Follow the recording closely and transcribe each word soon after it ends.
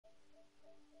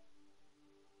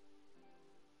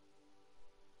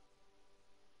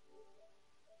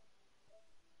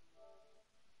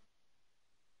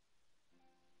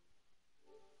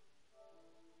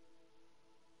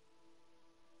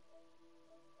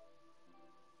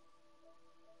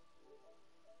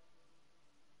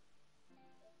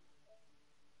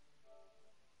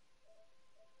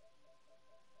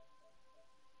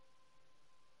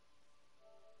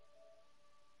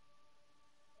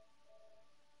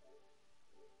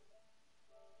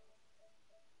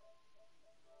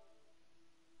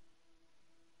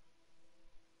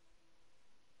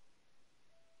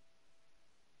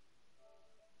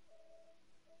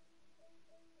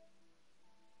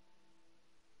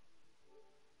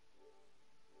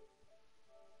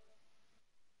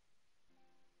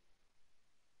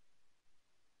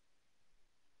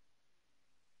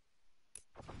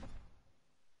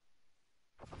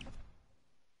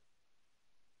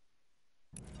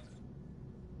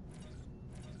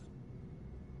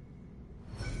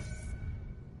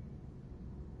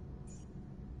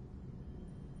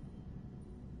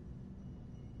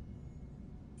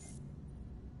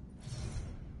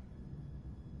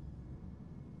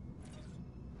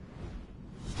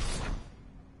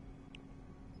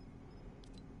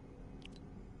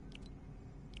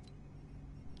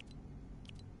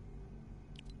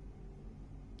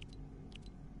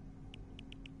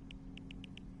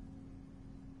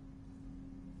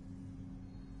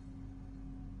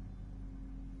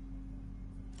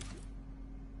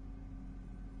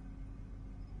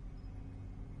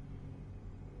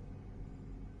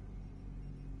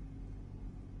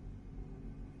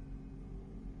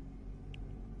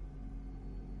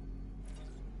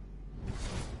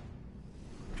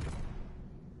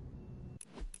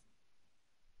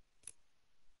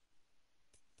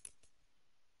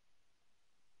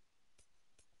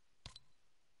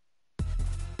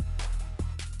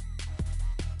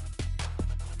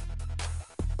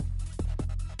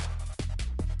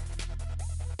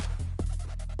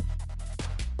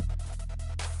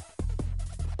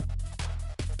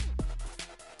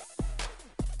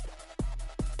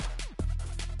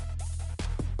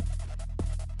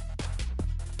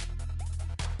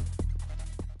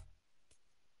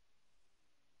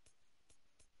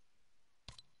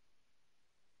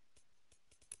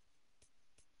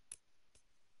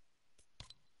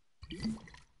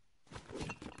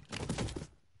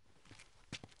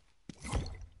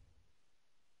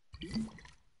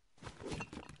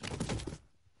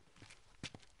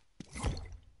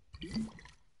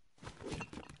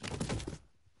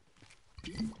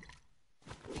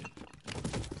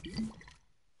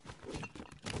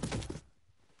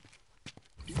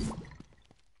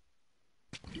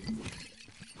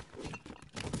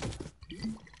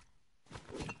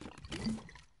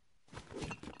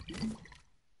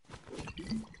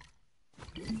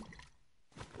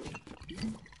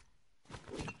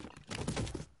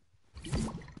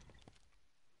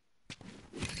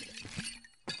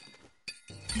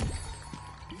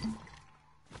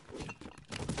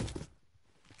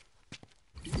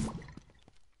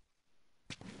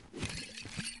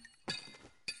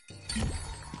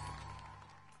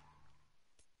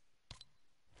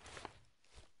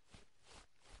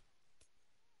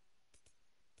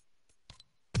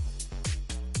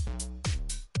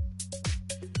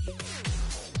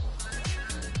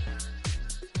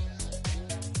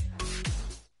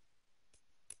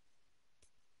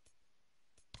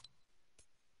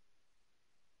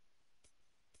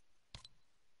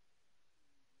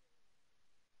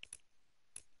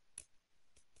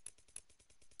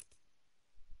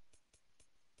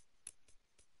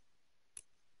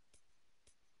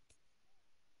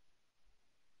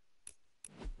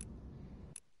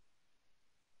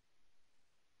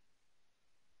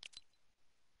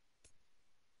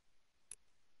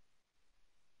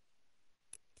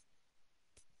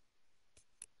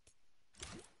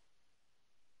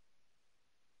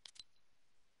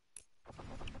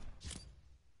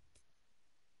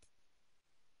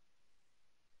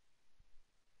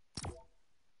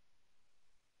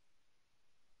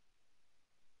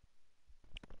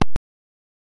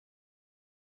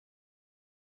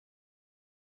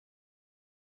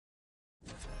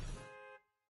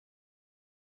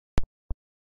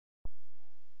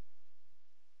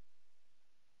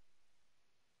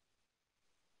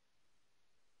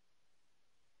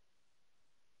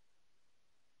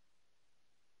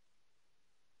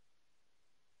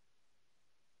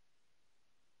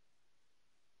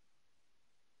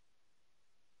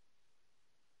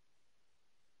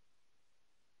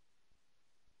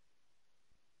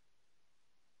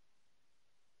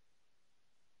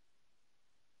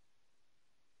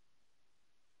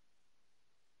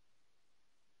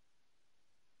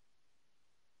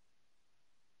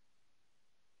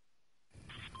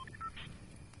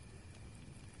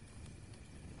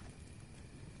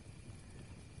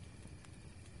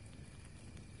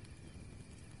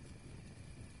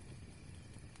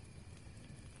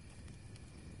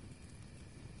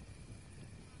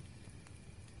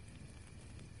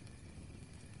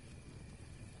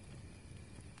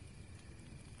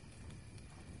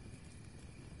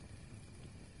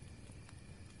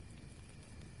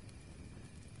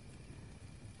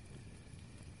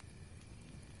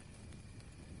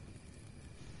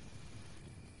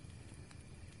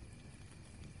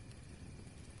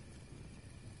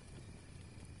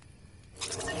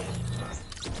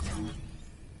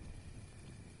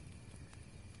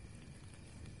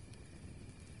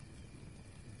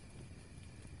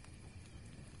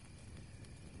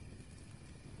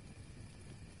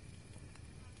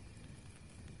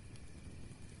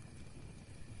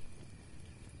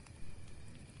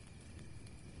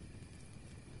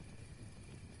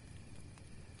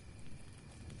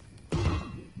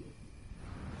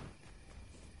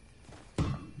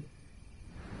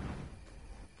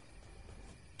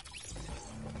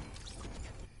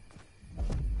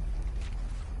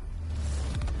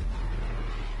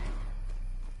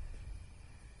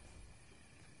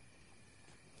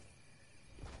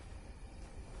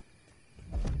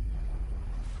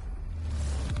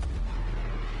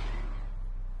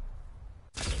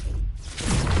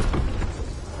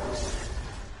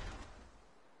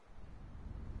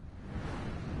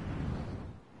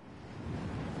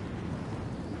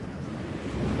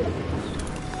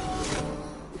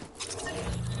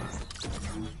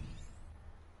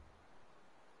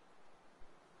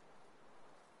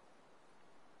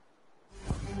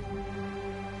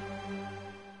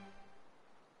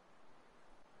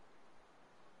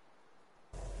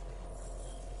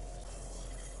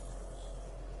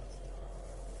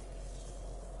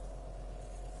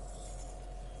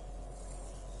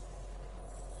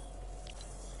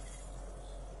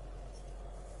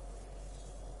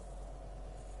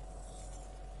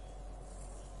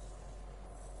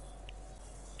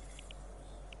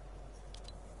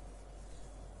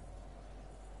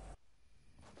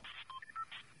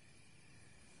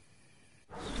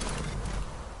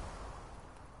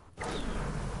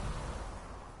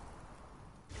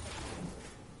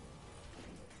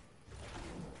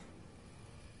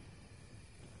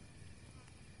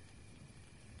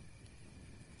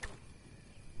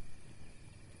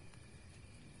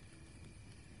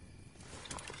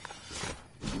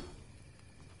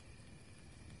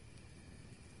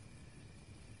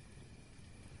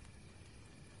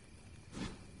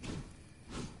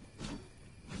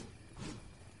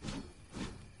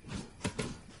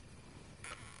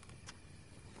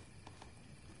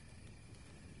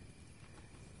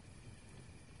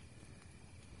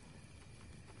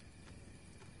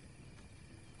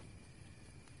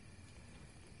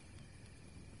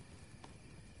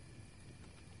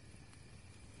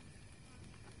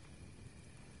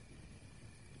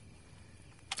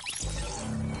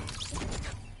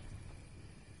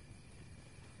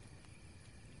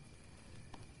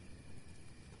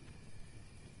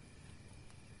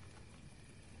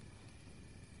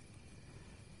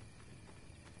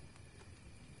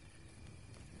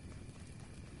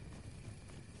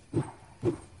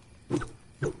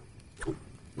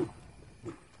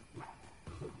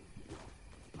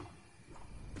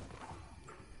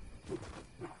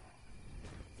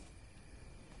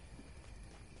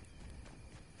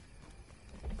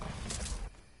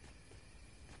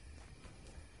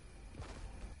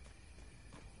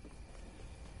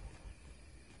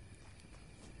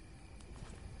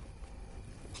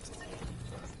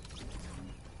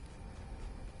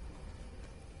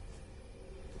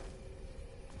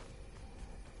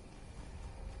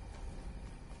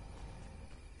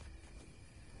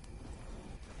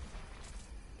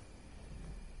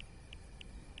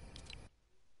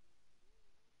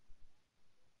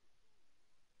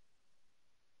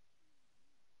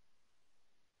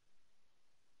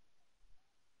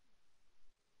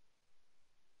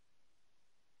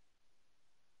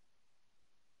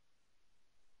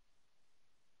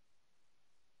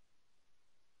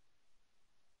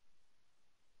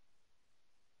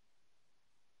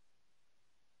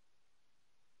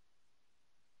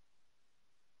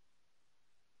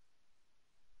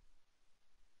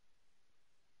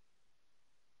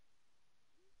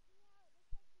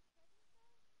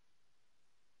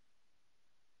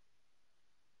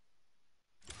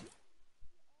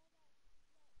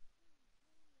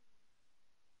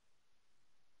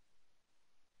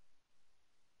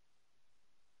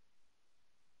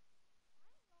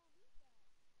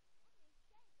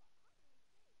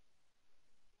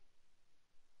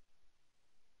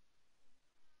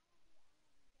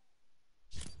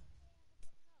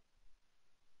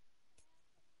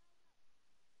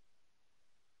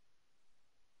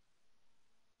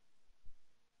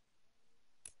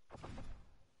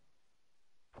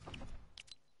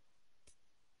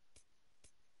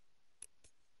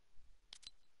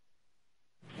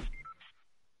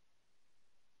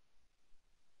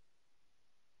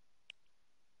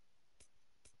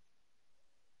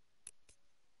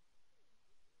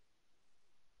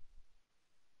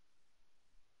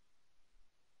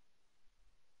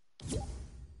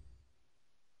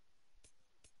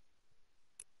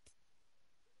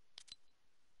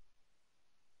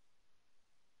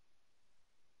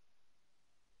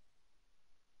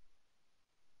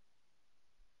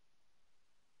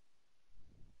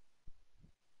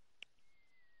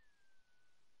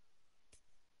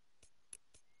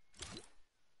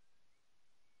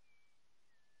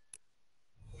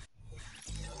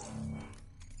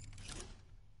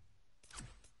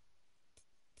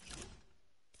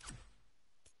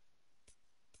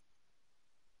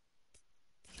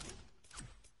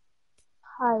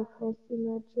Hi,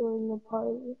 Christina, join the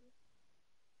party.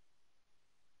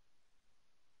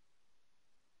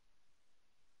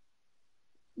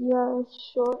 You have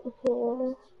short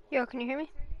hair. Yo, can you hear me?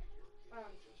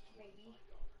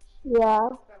 Yeah.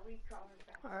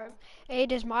 Alright. Hey,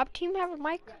 does Mob Team have a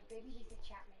mic?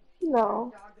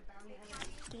 No.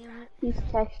 Damn it. He's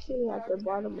texting at the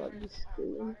bottom of the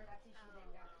screen.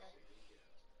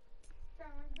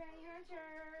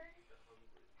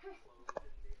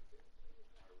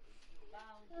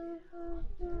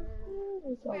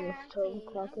 It's almost 12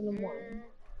 o'clock in the morning.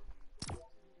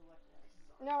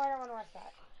 No, I don't want to watch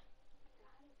that.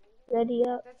 Ready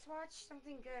up? Let's watch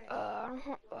something good.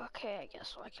 Okay, I guess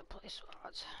so I can play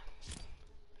squads.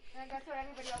 And that's what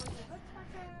everybody always says. Let's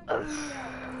watch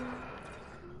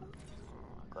Oh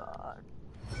my god.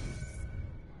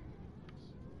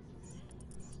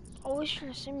 Always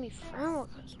trying to send me friend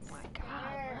requests. Oh my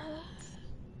god,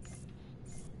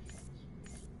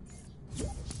 bro.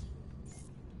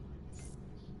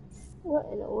 What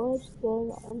in the world's going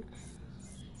on?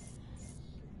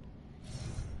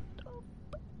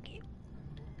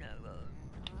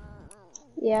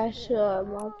 Yeah, sure.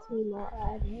 My team will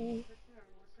add him.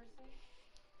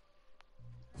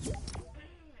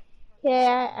 Okay,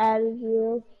 I added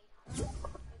you.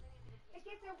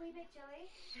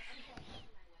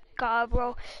 God,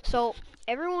 bro. So,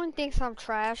 everyone thinks I'm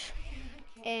trash.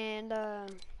 And,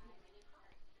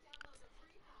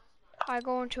 I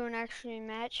go into an actual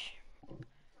match.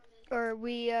 Or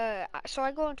so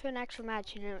I go into an actual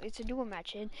match, you know, it's a duo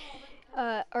match. And,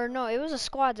 or no, it was a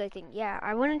squads, I think. Yeah,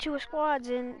 I went into a squads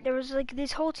and there was like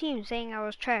this whole team saying I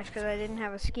was trash because I didn't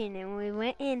have a skin. And we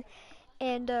went in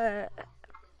and, had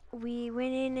we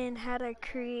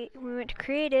went to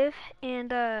creative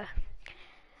and, I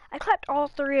clapped all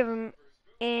three of them,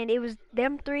 and it was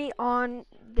them three on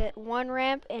the one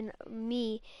ramp and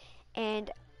me,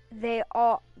 and they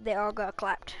all got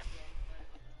clapped.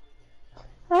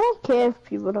 I don't care if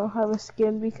people don't have a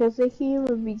skin because they can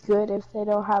even be good if they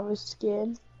don't have a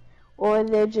skin. Or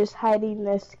they're just hiding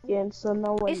their skin so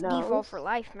no one It's knows. default for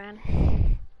life, man.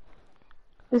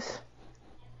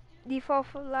 Default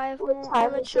for life. What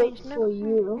time is it for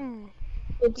you?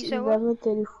 It's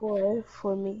 11:34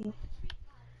 for me.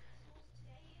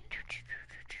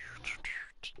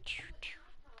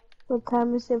 What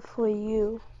time is it for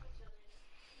you?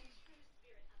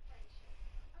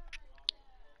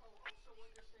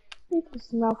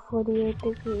 It's not 48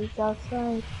 degrees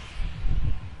outside.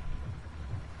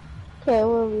 Okay,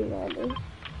 where are we landing?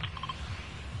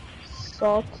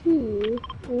 Salty.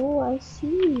 Oh, I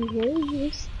see. Where do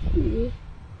you see?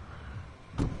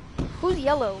 Who's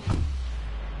yellow?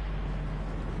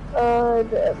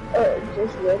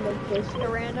 Just random person. A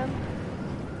random?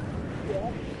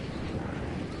 Yeah.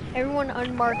 Everyone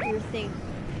unmark your thing,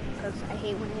 because I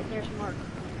hate when there's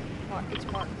it's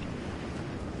marked.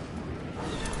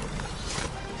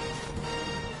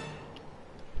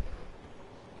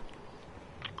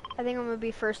 I think I'm gonna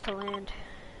be first to land.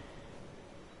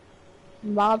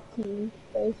 Mob team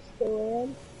first to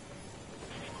land.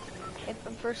 Yep,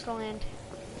 I'm first to land.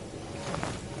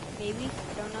 Maybe,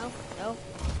 I don't know. No.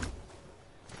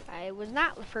 I was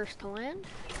not the first to land.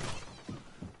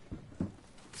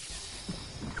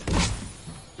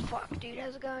 Fuck, dude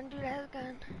has a gun, dude has a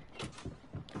gun.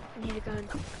 I need a gun.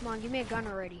 Come on, give me a gun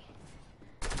already.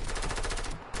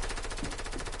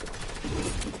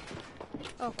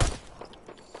 Oh, fuck.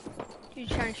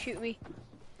 Dude's trying to shoot me.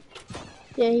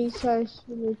 Yeah, he's trying to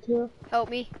shoot me too. Help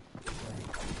me.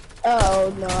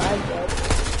 Oh no, I'm dead.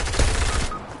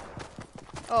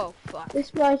 Oh, fuck. This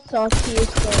is my saltiest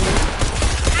thing.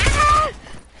 Ah!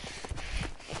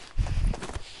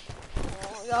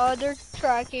 Oh god, they're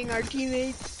tracking our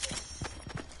teammates.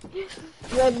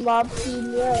 Red mob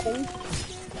team red.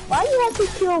 Why do you have to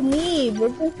kill me,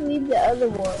 but just leave the other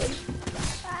one?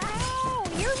 Ow,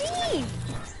 you're mean.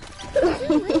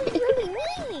 You're really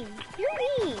mean. You're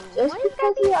mean. Just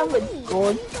because you have a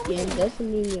gold skin doesn't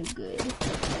mean you're good.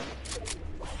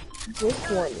 This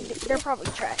one. They're probably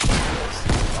trashing this.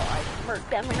 Oh, I murked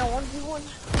them in a 1v1.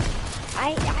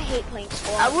 I hate playing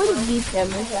squad. I would have beat them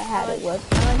if I had a weapon.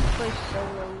 I like to play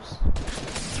solos.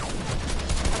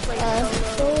 I play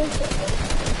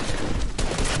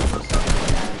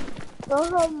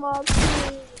Solo mob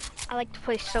team. I like to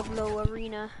play solo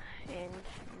arena and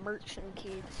merchant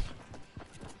kids.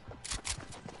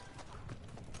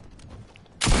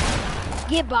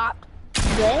 Get bopped.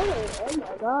 Dang, oh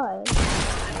my god.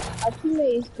 Our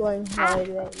teammate is going hard right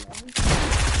now.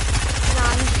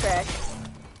 Nah, he's trash.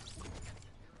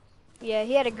 Yeah,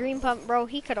 he had a green pump, bro.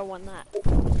 He could have won that.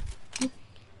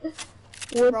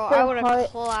 With Bro, I the would have heart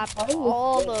clapped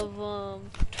all harvesting. of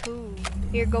them too.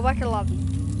 Here, go back to lobby.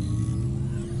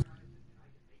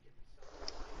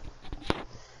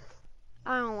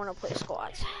 I don't want to play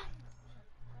squads. Space.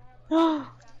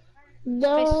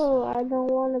 No, I don't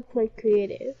want to play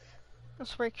creative.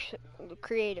 Let's play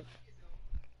creative.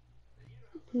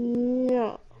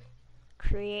 No.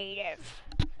 Creative.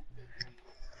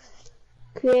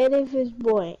 Creative is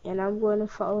boring, and I'm going to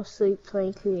fall asleep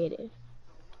playing creative.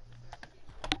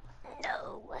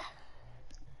 No.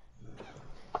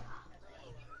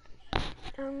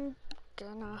 I'm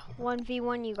gonna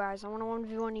 1v1 you guys. I want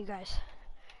to 1v1 you guys.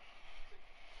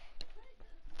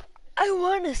 I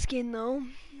want a skin though.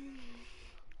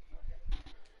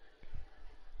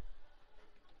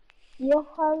 You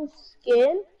have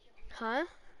skin? Huh?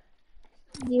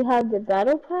 Do you have the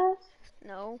battle pass?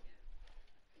 No.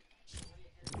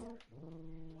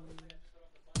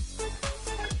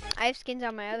 I have skins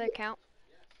on my other account.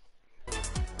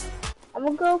 I'm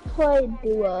gonna go play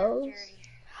duos.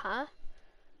 Huh?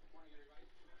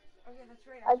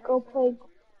 I go play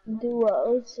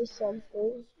duos or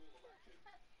something.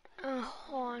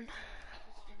 Hold on.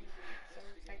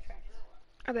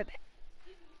 I'll be back.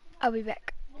 I'll be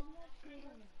back.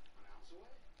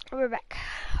 I'll be back.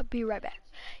 I'll be right back.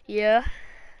 Yeah.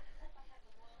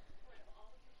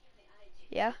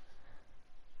 Yeah.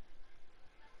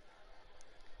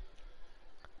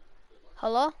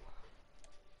 Hello?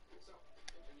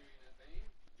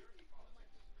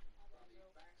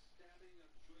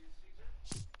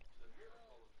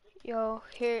 Yo,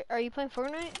 here, are you playing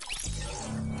Fortnite?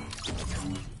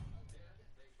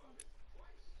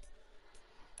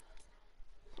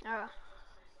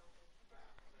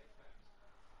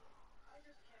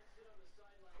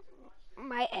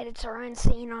 My edits are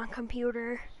insane on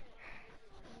computer.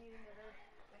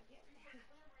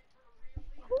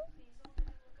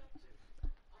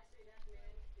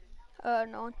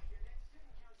 No one.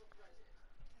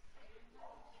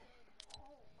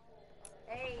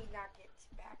 Hey, knock it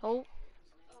back. Oh,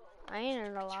 I ain't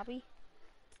in the lobby.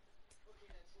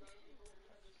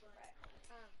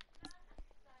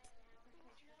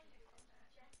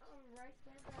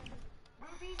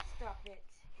 Ruby, stop it.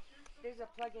 There's a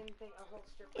plug-in thing, a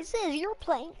holster. It says you're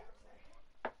playing.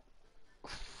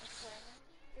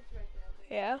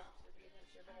 Yeah.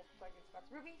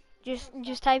 Ruby?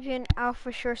 Just type in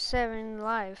Alpha Sure 7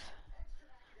 live.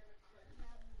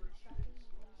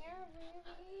 Yeah,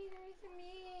 Ruby, there's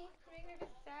me. Make her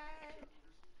sad.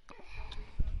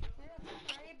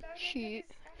 Shoot.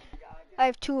 I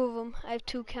have two of them. I have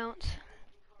two accounts.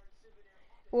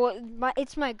 Well,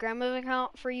 it's my grandma's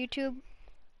account for YouTube.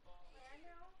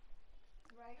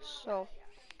 So,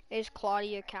 it's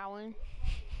Claudia Cowan.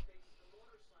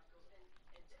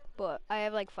 But I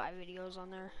have like 5 videos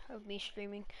on there of me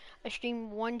streaming. I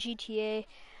stream one GTA,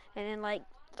 and then like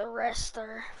the rest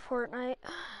are Fortnite.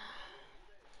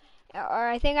 Or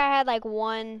I think I had like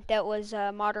one that was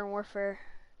Modern Warfare.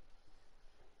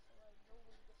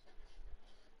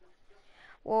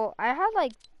 Well, I had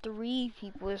like 3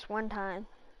 people this one time.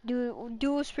 Dude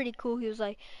was pretty cool. He was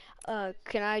like,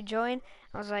 can I join?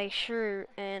 I was like, sure.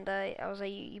 And I was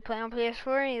like, you play on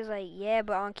PS4? And he was like, yeah,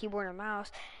 but on keyboard and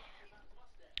mouse.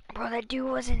 Bro, that dude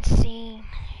was insane.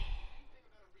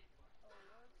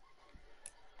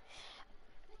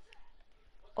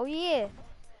 Oh yeah.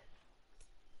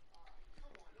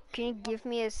 Can you give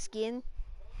me a skin?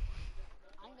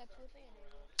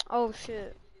 Oh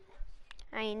shit.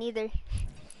 I ain't either.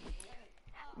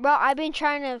 Bro, I've been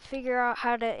trying to figure out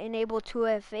how to enable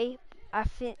 2FA.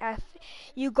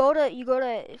 You go to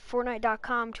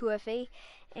Fortnite.com 2FA,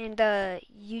 and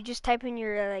you just type in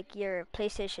your like your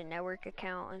PlayStation Network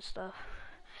account and stuff.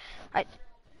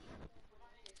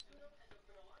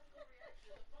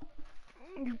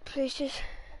 Your PlayStation.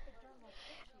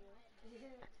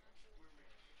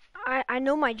 I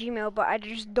know my Gmail, but I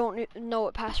just don't know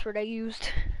what password I used.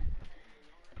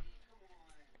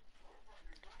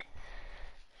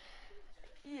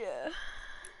 Yeah.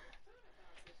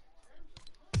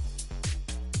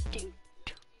 Dude.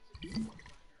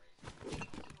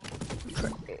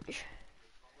 Trash.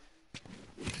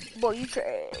 Boy, you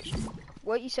trash.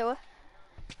 What, you said what?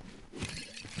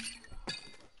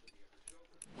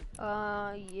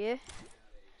 Yeah.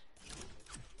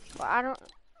 Well, I don't...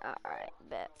 Alright,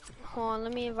 bet. Hold on,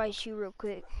 let me invite you real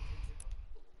quick.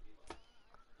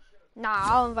 Nah,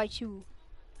 I'll invite you.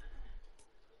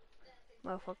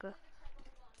 Motherfucker.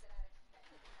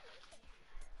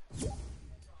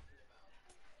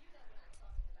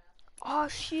 Oh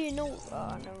shit, no.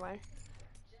 Never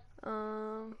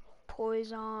mind.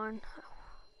 Poison.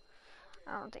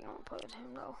 I don't think I'm gonna play with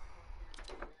him though.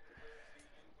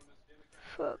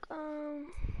 fuck?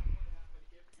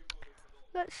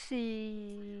 Let's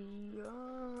see.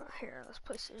 Here, let's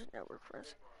play Cision Network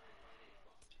first.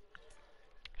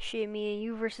 Shit, me and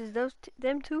you versus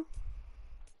them two.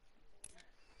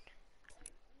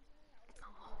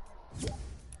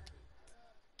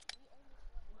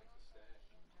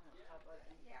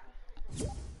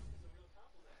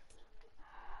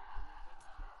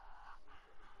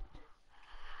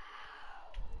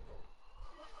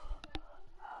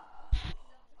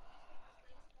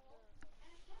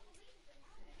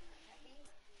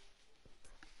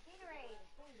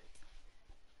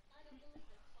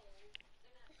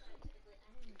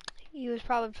 He was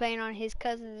probably playing on his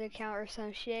cousin's account or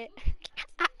some shit.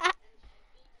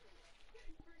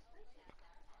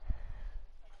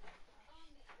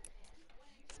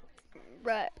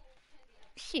 Bruh,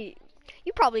 shit,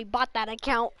 you probably bought that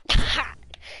account.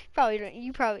 Probably don't.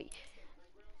 You probably.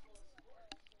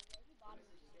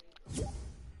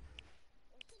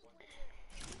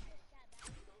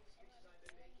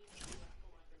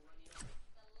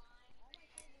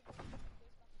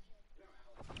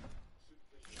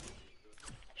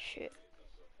 Shit.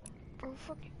 Oh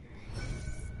fuck it.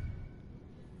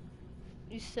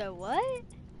 You said what?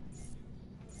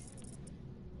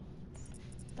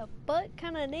 The fuck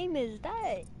kind of name is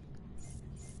that?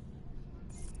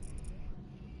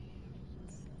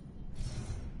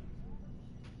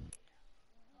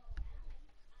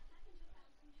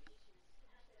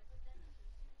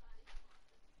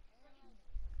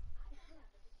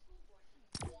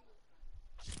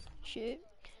 Shit.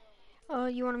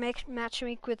 You want to match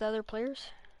make with other players?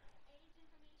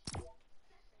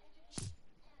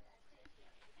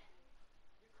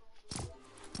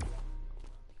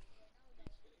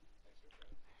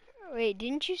 Wait,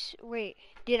 didn't you? Wait,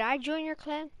 did I join your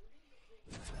clan?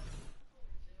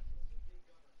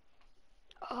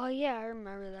 Oh yeah, I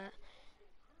remember that.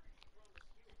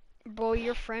 Bro,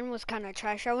 your friend was kind of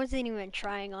trash. I wasn't even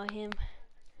trying on him.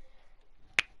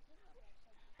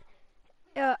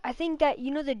 I think that,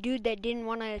 you know the dude that didn't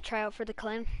want to try out for the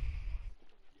clan?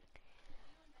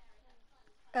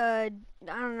 I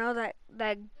don't know, that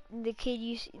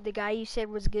the guy you said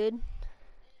was good.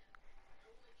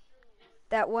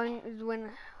 That one,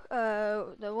 when,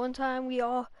 the one time we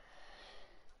all...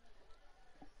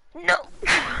 No!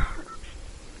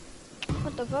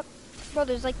 What the fuck? Bro,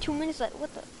 there's like 2 minutes left.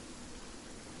 What the?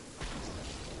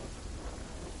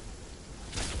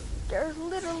 There's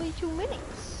literally 2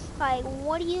 minutes. Like,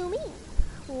 what do you mean?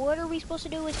 What are we supposed to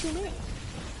do with 2 minutes?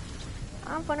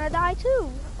 I'm gonna die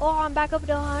too. Oh, I'm back up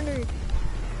to 100.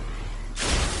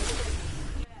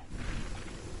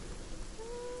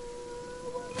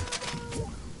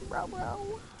 Bro.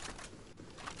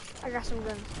 I got some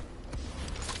guns.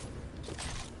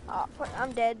 Oh,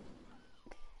 I'm dead.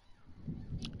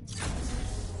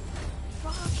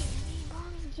 Fucking me, bro.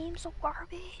 This game's so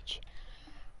garbage.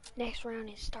 Next round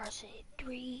it starts at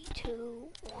 3, 2,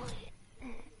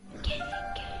 1. Gang.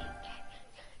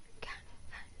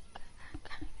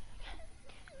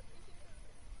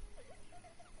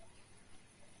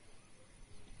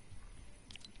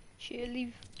 Shit,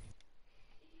 leave.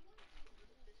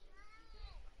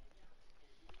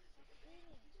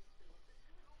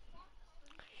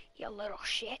 You little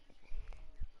shit.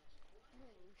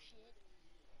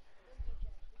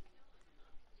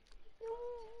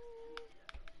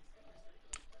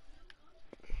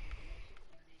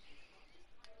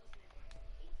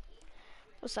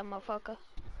 What's up, motherfucker?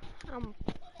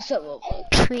 What's up,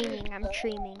 motherfucker? I'm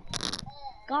training.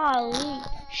 Golly,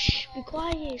 shh, be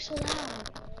quiet, so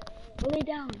loud. Go lay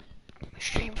down. I'm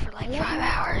streaming for like 5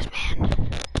 hours, man.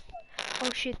 Oh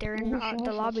shit, they're in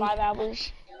the lobby. 5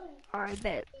 hours. Alright,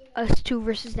 bet. Us two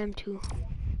versus them two.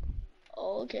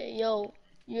 Oh, okay, yo,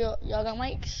 y'all got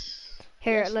mics?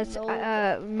 Here, Yes, let's,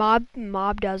 no.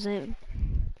 Mob doesn't.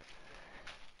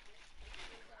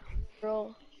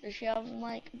 Bro, does she have a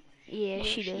mic? Yeah,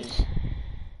 she does.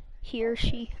 He or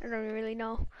she, I don't really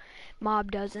know.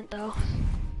 Mob doesn't though.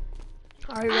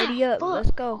 Alright, ready up,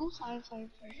 let's go. Oh, sorry.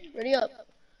 Ready up.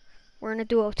 We're gonna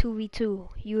do a 2v2.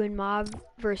 You and Mob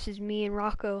versus me and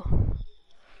Rocco.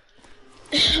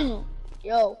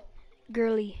 Yo.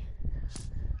 Girly.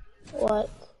 What?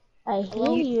 I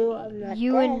hear you. I'm not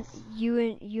You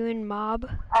and Mob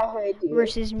I heard you.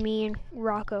 versus me and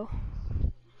Rocco.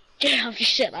 Damn,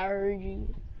 shit, I heard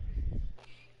you.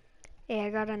 Hey, I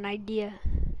got an idea.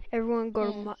 Everyone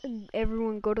go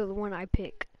to the one I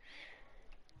pick.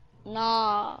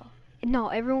 Nah. No,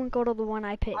 everyone go to the one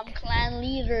I pick. I'm clan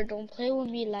leader, don't play with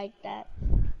me like that.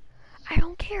 I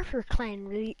don't care for clan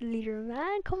leader,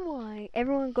 man. Come on.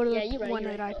 Everyone go to the one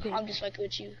that I pick. I'm just fucking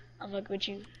with you. I'm fucking with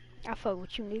you. I fuck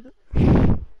with you,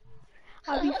 nigga.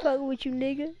 fucking with you,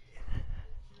 nigga.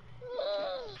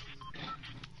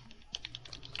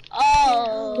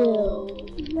 Oh.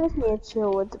 Let me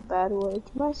chill with the bad words.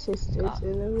 My sister's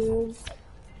in the room.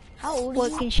 How old are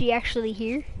What, you? can she actually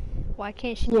hear? Why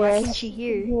can't she? Why Yes, can she she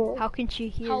hear? can hear. How can she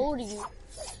hear? How old are you?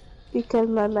 Because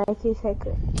my mic is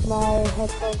my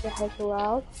headphones are hecka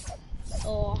loud.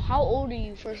 Oh, how old are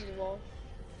you, first of all?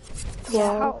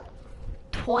 Yeah, how? Oh,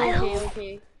 12? okay,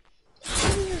 okay. How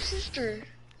old is your sister?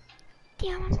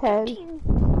 Damn, I'm 10.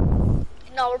 13.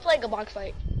 No, we're playing a box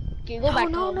fight. Okay, go No, back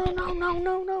no,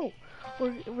 home. no.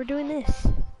 We're doing this.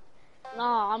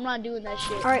 Nah, I'm not doing that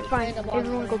shit. Alright, We're fine. playing a box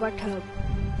Everyone go fight. back to hub.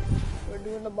 We're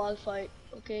doing a box fight,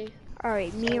 okay?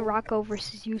 Alright, me and Rocco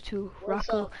versus you two. What's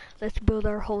Rocco, up? let's build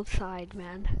our whole side,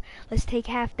 man. Let's take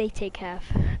half, they take half.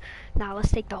 Now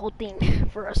let's take the whole thing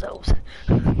for ourselves.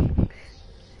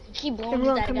 Keep blowing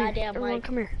Everyone that come here. goddamn Everyone mic.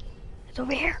 come here. It's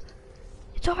over here.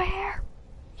 It's over here.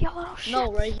 You little shit.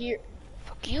 No, right here.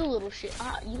 You little shit.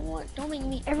 You know what? Don't make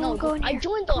me. Everyone no, go in I here.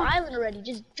 joined the island already.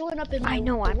 Just join up in my. I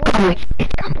know, I'm door. coming.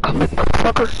 I'm coming,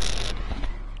 motherfucker.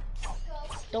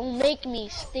 Don't make me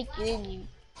stick it in you.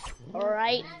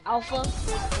 Alright, Alpha.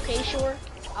 Okay, sure.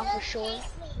 Alpha, sure.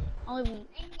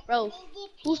 Bro,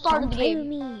 who started Don't the play with game?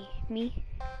 me. Me?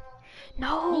 You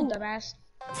No. dumbass.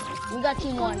 We got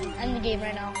team 1. End the game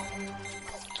right now.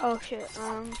 Oh shit.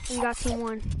 We got team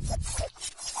 1.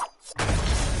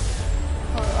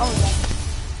 Oh yeah.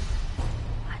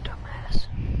 My dumbass.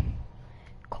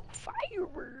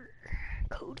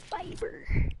 Code fiber.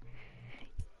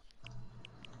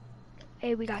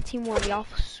 Hey, we got team 1. Y'all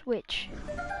switch.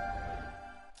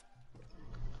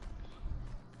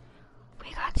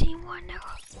 We got team 1 now.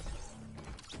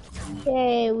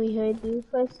 Okay, we heard you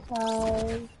first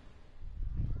time.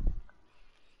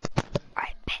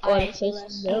 Alright, Alright,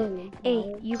 so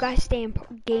hey, you guys stay in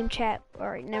game chat.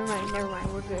 Alright, never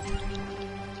mind, we're good.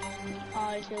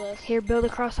 Alright, so let's. Here, build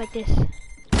across like this.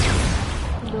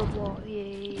 Build wall,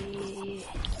 yeah.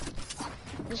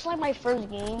 This is like my first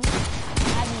game. I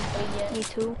haven't played yet. Me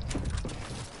too.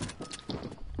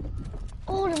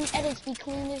 Oh, them edits be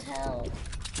clean as hell.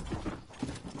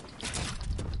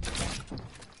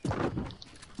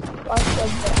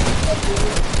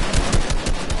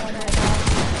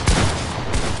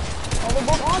 Oh, they're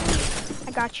both on me.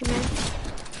 I got you, man.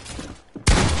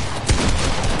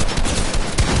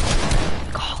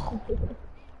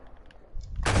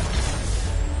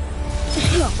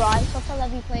 Bro, sometimes I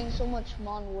be playing so much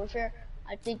Modern Warfare,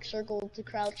 I think circle to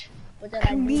crouch, but then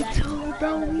I do Me that. too,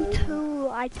 bro, me too.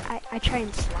 I try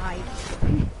and slide.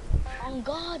 Oh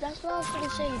God, that's what I was gonna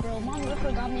say, bro. Modern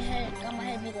Warfare got my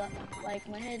head be like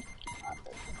my head.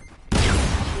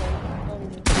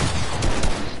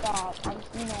 Stop, I'm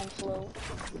slow.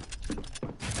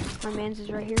 My man's is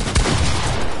right here.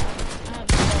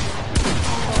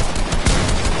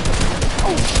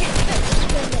 Oh shit!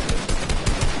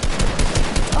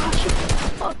 Oh shit!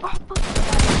 Fuck.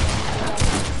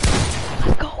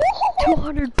 Let's go!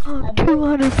 200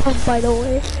 pump, by the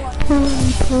way.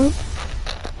 200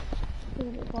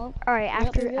 pump. Alright,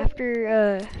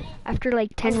 after like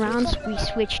 10 rounds, we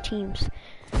switch teams.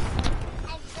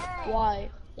 Why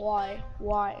do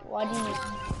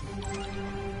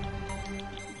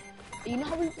you? You know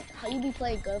how you be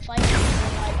playing gunfight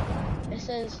and like it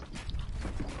says,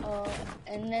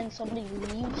 and then somebody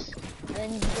leaves, and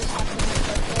then you just have to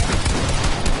be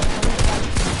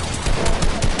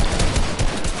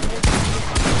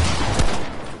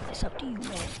It's up to you,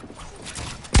 man.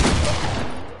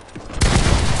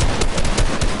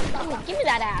 Oh, give me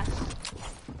that ass.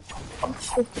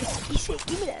 He said,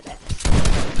 give me that ass.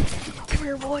 Come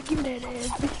here, boy, give me that ass,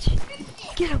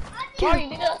 bitch. Get him. Get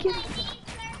him.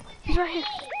 He's right here.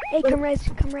 Hey, come rest.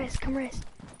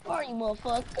 Sorry,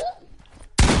 motherfucker.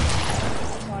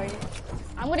 Sorry.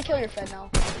 I'm gonna kill your friend now.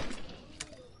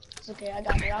 It's okay, I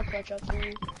got it. I'll clutch up for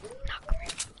you.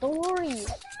 Don't worry.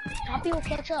 Poppy will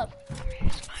clutch up.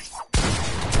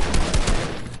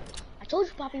 I told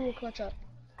you Poppy will clutch up.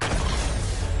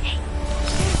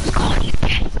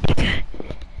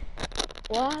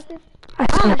 What happened?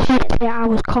 I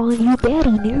was calling you daddy,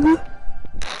 nigga.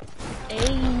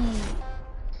 Hey.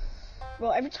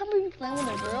 Bro, every time we be playing with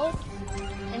a girl,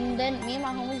 and then me and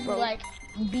my homies be like,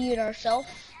 being ourselves,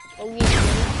 or we get gay, you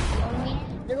know what I mean?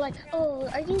 They're like, oh,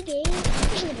 are you gay?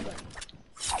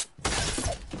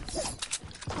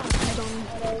 I don't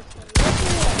know.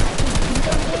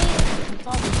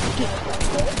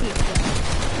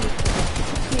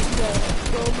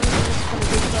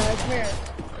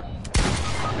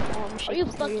 Are you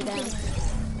fucking kidding me?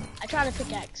 I tried to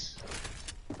pickaxe.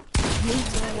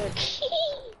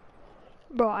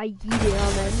 Bro, I yeet it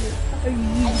on that.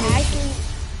 I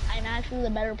actually the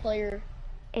better player.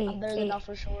 I'm better than that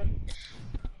for sure.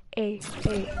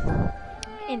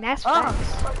 And that's Oh,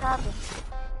 facts. what happened?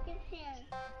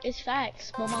 It's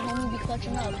facts, but my homie be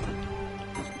clutching up.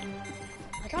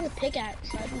 I tried to pickaxe,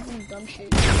 I do some dumb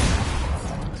shit.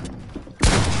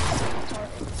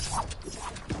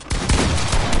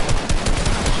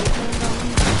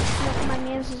 My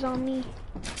man's is on me.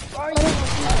 Are you?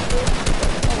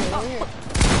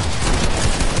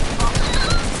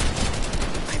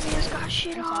 My man's got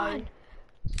shit on.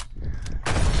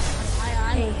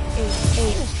 Hey,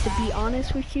 to be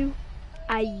honest with you,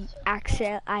 I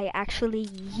actually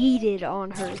yeeted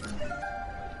on her.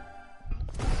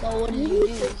 So what did you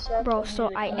do? Bro,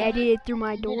 so I edited through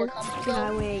my door and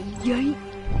I went yeet.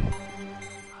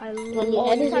 I When you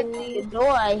love edited the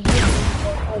door, I hit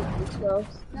you so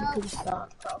you can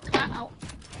stop. Ow.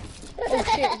 Oh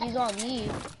shit, he's on me.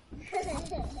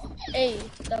 Hey,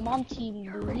 the mom team,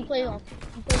 dude. He plays on.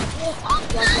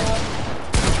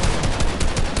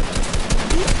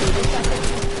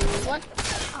 What?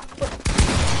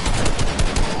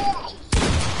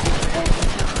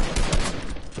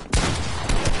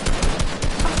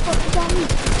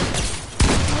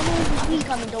 He's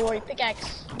coming, don't worry,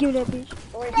 pickaxe. Give me that bitch.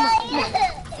 Don't worry,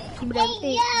 Give me that,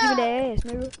 hey, give me that ass,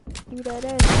 nigga. Give me that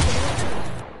ass.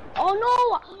 Oh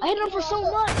no! I hit him for so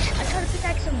much! I tried to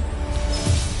pickaxe him.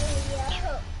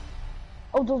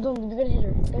 Oh, don't, you're gonna hit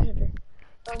her. Don't hit her.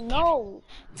 Oh no!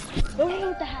 Don't hit her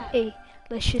with the hat. Hey,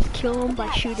 let's just kill them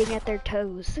by shooting at their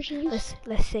toes.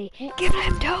 Let's say, give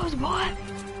them toes, boy.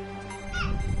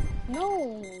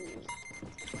 No!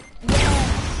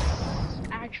 Yes!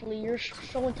 Actually, you're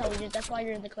so intelligent. That's why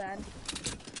you're in the clan.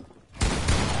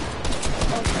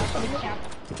 Oh, you camp.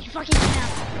 You fucking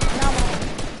camp. Now,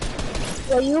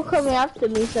 Well, you coming after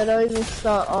me, so don't even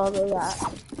start all of that.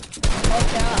 okay,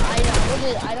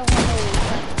 I don't want to.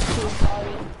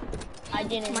 Sorry. I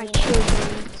didn't. My mean children.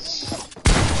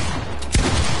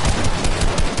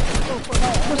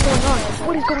 What's going on?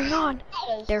 What is going on?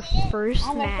 Their first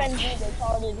all my friends match. be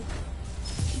retarded.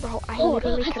 Bro, I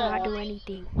literally cannot do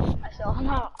anything. I said,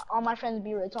 all my friends be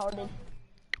retarded.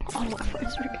 All my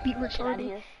friends would be Get out of retarded.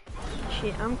 here.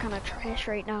 Shit, I'm kind of trash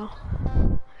right now.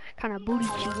 Kind of booty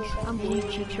cheeks. I'm booty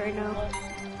cheeks right now.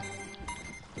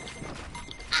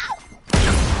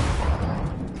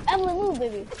 Evelyn, move,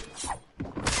 baby.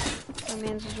 My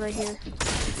man's is right here.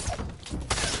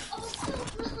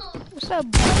 What's up,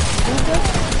 Booga?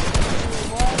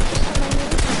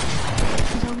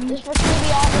 This first gonna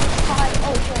be all the time.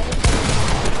 Oh shit.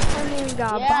 My man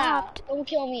got Yeah. bopped. Don't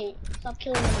kill me. Stop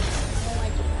killing me. I don't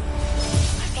like it.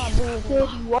 Stop doing Did it.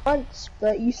 once,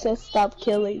 but you said stop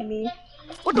killing me.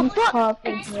 What the fuck?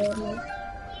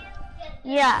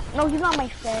 Yeah. No, he's not my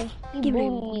friend. He's Give him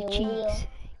bullying me, cheeks. Olivia.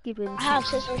 Give him I have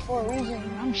cheeks. sisters for a reason.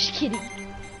 I'm just kidding.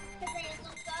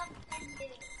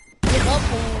 Look up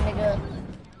for you, nigga.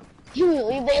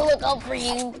 They look up for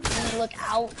you and you look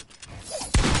out.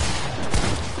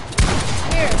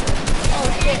 Here. Oh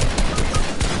shit.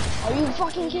 Are you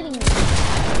fucking kidding me?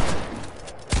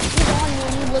 He's on you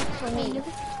and you look for me.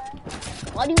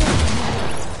 Why do you look for me?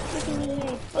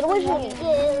 Get away from me.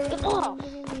 Get off.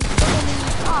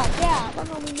 Ah, yeah.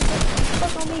 Fuck on me.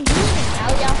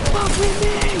 Allie Alpha. Fuck with me.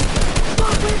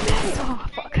 Fuck with me. Oh,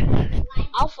 fuck.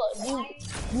 Alpha, do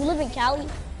you live in Cali?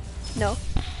 No.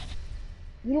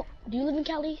 Do you live in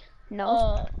Cali?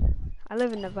 No. I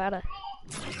live in Nevada.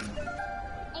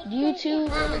 Do you two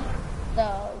live in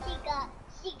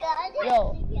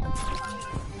Yo.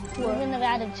 You live in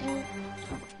Nevada too?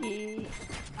 Yeah.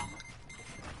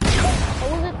 What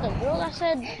was it, the girl that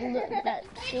said that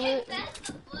she lived?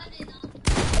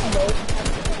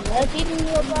 Let's eat you a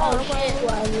ball. Oh shit.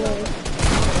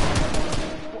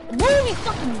 What are we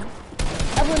fucking?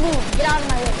 Evelyn, move. Get out of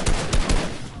my way.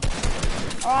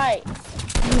 Alright.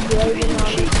 You blaming on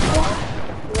me.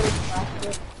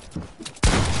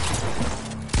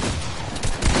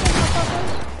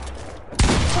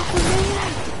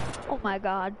 Oh my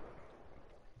god.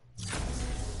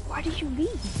 Why did you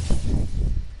leave?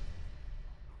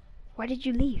 Why did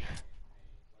you leave?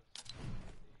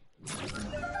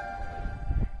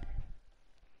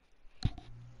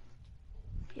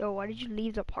 Yo, why did you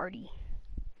leave the party?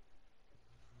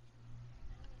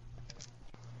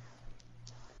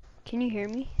 Can you hear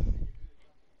me?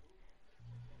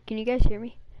 Can you guys hear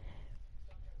me?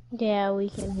 Yeah, we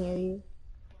can hear you.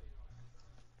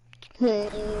 Yeah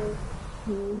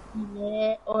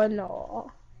or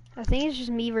no? I think it's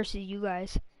just me versus you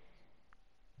guys.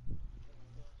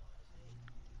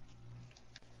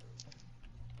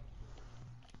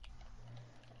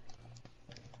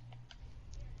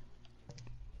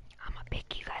 I'm gonna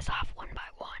pick you guys off one by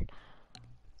one.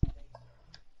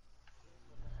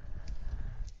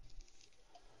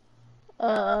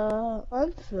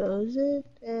 I'm frozen,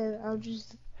 and I'm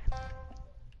just.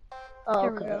 Oh,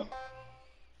 There we okay. go.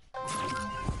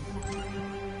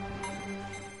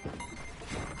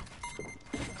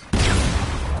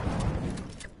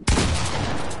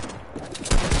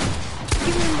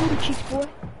 Give me them booty cheeks, boy.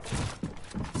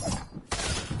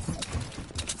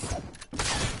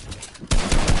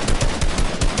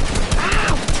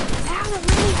 Ow! Ow, that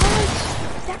really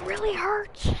hurts! That really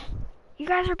hurts! You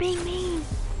guys are being mean.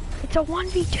 It's a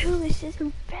 1v2, this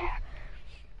isn't fair.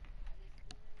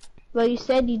 But you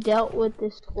said you dealt with the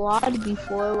squad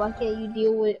before. Why can't you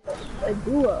deal with a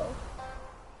duo?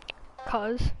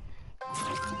 Cause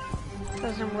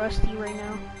I'm rusty right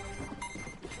now.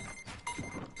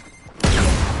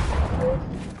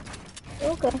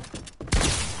 Okay.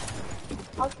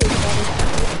 I'll take that.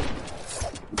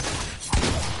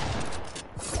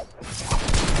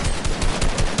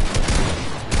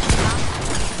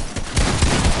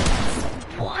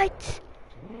 What?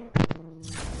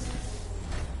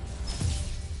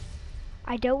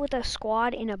 I dealt with a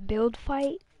squad in a build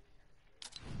fight.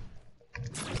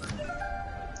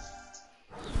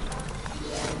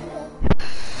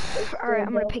 Alright,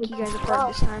 I'm gonna pick you guys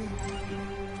apart this time.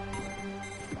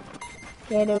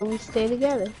 Okay, then we stay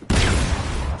together.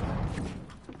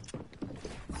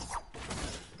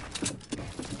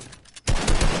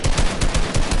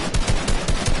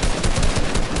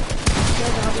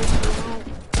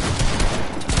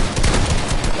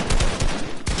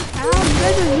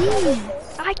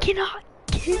 I cannot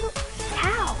kill.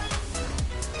 How?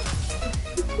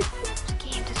 This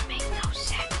game doesn't make no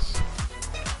sense.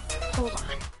 Hold on.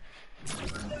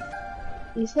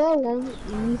 You said one.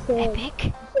 You said.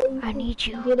 Epic, I need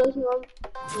you. Get us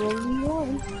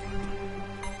 1v1.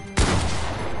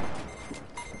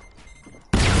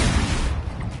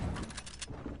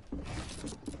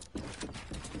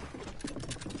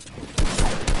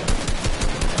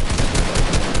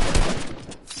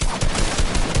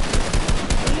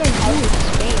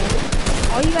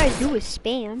 All you guys do is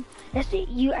spam. That's it.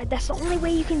 That's the only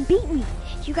way you can beat me.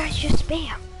 You guys just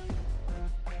spam.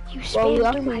 You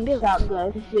spam through my builds.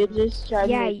 Shotguns. You're just trying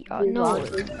to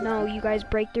no. You guys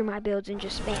break through my builds and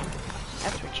just spam.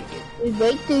 That's what you do. We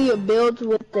break through your builds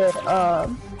with the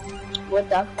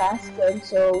fast gun,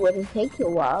 so it wouldn't take you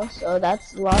a while. So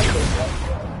that's logic.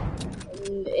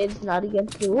 It's not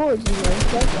against the rules. You know,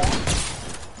 said that.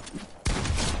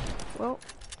 Well,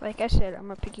 like I said, I'm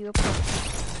gonna pick you up.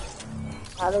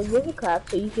 I don't give a crap,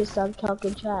 so you can stop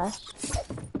talking trash.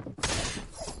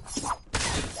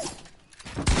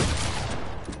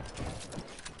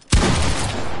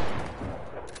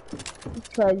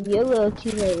 Because your little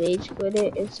teammate rage quit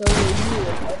it, and so will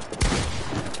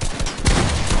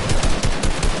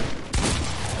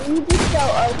you. You just tell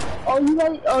us,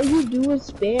 all you do is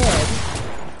spam.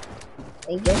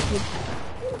 And guess what?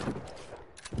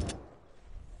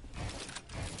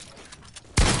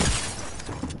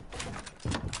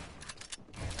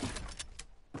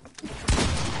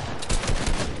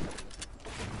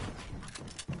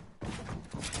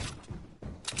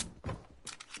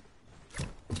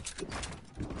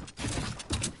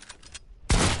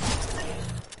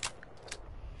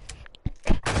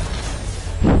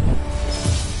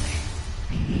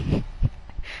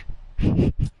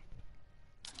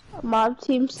 Mob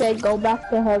team said go back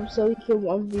to hub so he can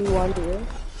 1v1 you.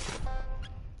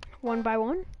 1 by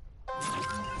 1?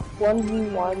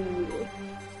 1v1 you.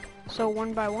 So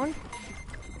 1 by 1?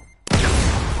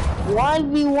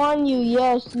 1v1 you,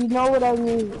 yes, you know what I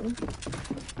mean.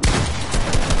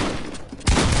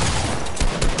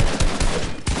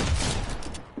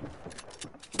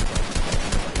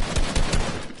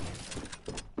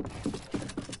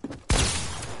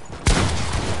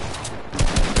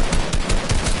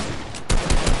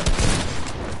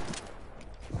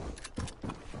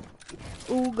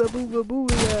 Ooga booga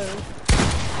booga.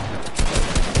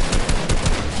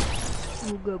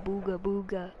 Ooga booga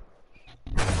booga.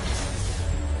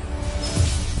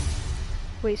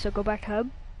 Wait, so go back to hub?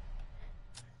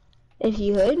 If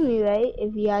you heard me right,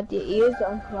 if you had your ears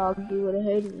unclogged, you would have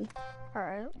heard me.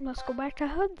 Alright, let's go back to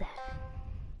hub then.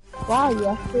 Wow, you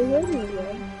actually heard me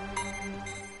then.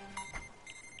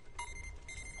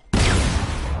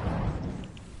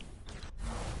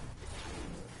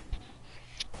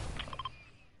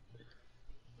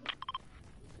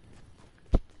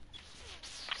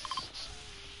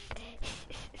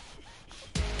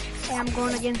 Hey, I'm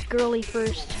going against Girly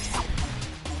first.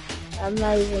 I'm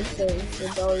not even saying, so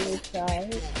don't even try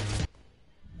it.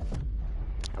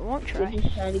 I won't try. You're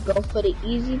just trying to go for the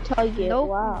easy target. Nope,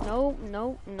 wow.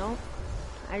 nope.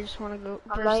 I just want to go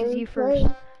I'm versus you first.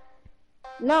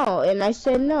 No, and I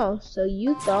said no, so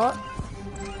you thought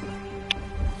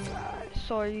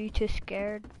So are you too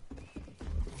scared?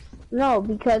 No,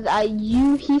 because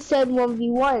he said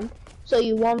 1v1, so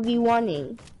you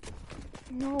 1v1ing.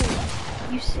 No.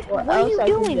 You said, What what are else you I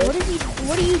can doing? do?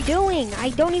 What are you doing? I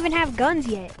don't even have guns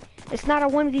yet. It's not a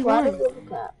Why do 1v1. I give a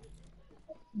crap?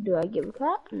 Do I give a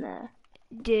crap? Nah.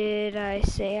 Did I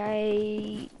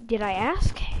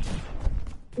ask?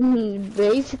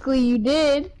 Basically, you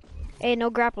did. Hey, no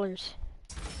grapplers.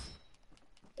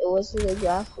 It wasn't a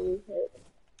grappling hook.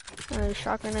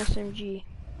 Shotgun SMG.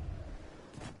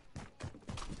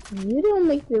 You don't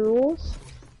make the rules.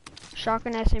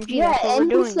 Shotgun SMG, Yeah, that's what we're and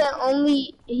doing.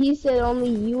 he said only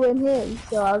you and him,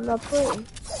 so I'm not playing.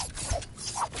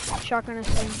 Shotgun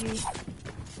SMG.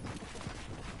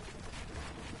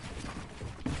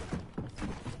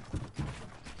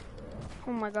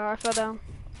 Oh my god, I fell down.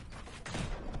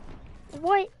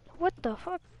 What? What the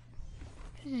fuck?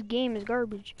 This game is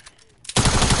garbage.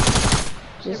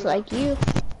 Just like you.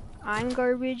 I'm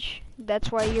garbage.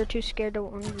 That's why you're too scared to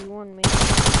 1v1 me.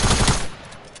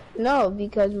 No,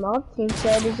 because my team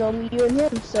said it's only you and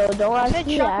him, so don't I ask said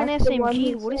me. shotgun Ask the one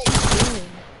SMG. who What is said. he doing?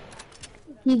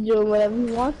 He's doing whatever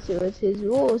he wants to. It's his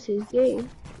rules, his game.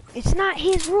 It's not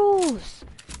his rules.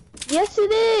 Yes,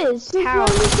 it is. His How?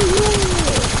 rules is his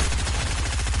rules.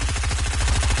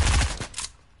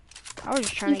 I was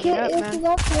just trying You to get can't up, answer man.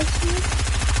 that question.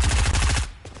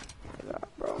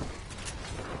 Bro.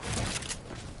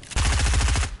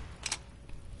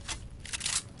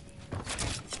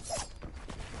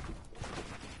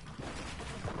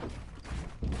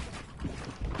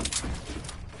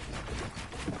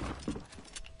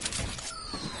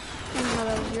 I didn't know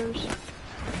that was yours.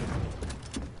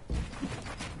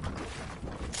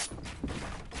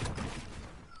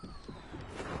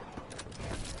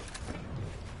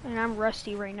 And I'm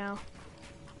rusty right now.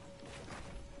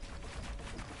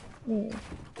 No,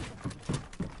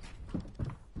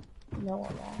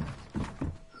 I'm not.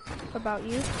 About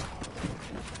you?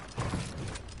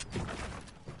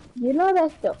 You know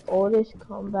that's the oldest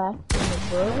comeback in the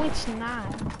book? No, it's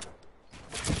not.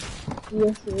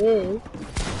 Yes, it is.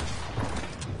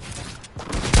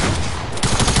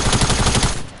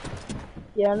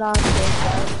 You're not so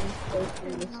bad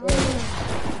in the series.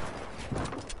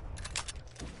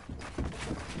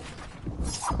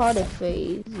 Call it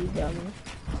phase, you dummy.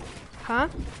 Huh?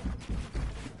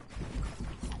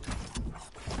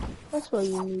 That's why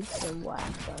you need some wax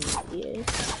on your ears.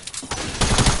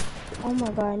 Oh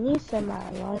my god, I need to set my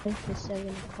alarm for 7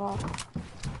 o'clock.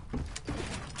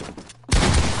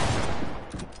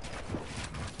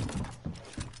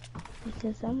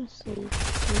 Because I'm asleep.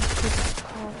 These people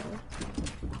calling.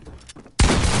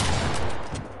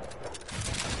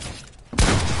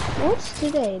 What's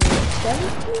today? The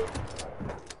 17th?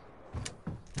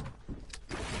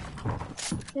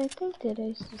 Yeah, I think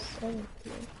today's the 17th.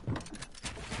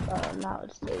 Now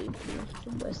it's the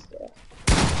 18th, but still.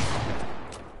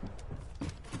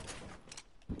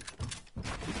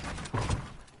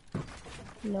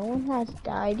 No one has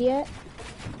died yet?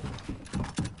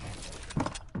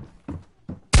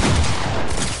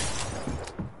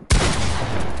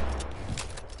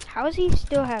 How does he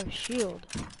still have a shield?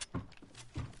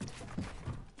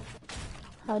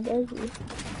 How does he?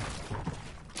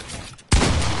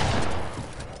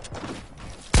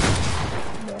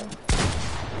 Yeah.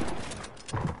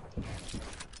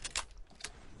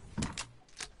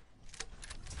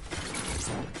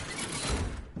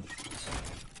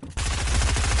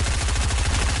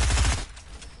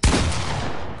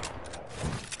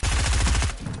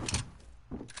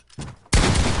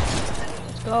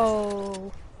 Let's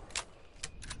go.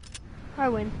 I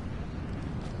win.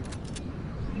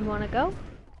 You wanna go?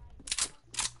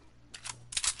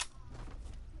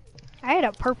 I had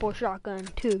a purple shotgun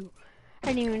too. I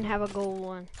didn't even have a gold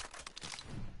one.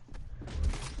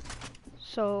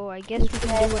 So I guess we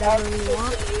can do whatever we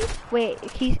want.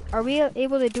 Wait, are we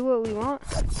able to do what we want?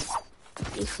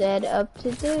 You said up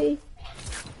to 3.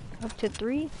 Up to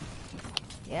 3?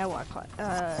 Yeah, well,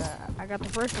 I got the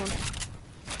first one.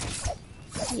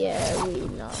 Yeah, we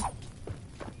know.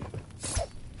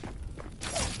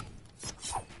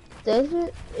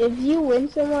 If you win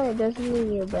someone, it doesn't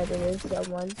mean you're better than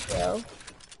someone, so.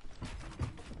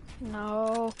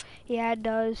 No, yeah, it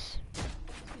does.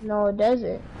 No, it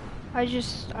doesn't. I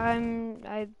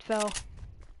fell.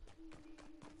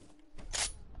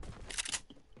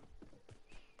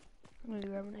 I'm gonna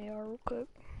grab an AR real quick.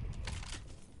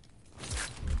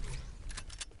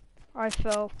 I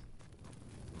fell.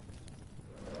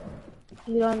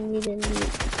 You don't need to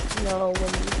know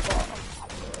when you fall.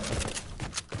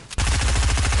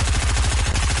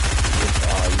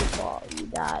 You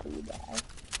die, you die.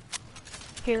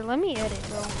 Here, let me edit,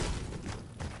 bro.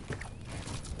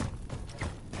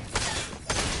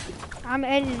 I'm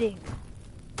editing.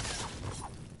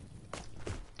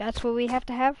 That's what we have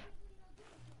to have?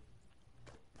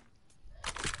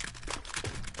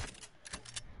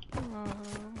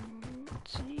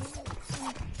 Let's see.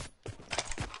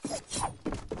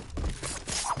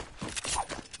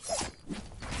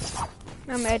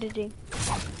 I'm editing.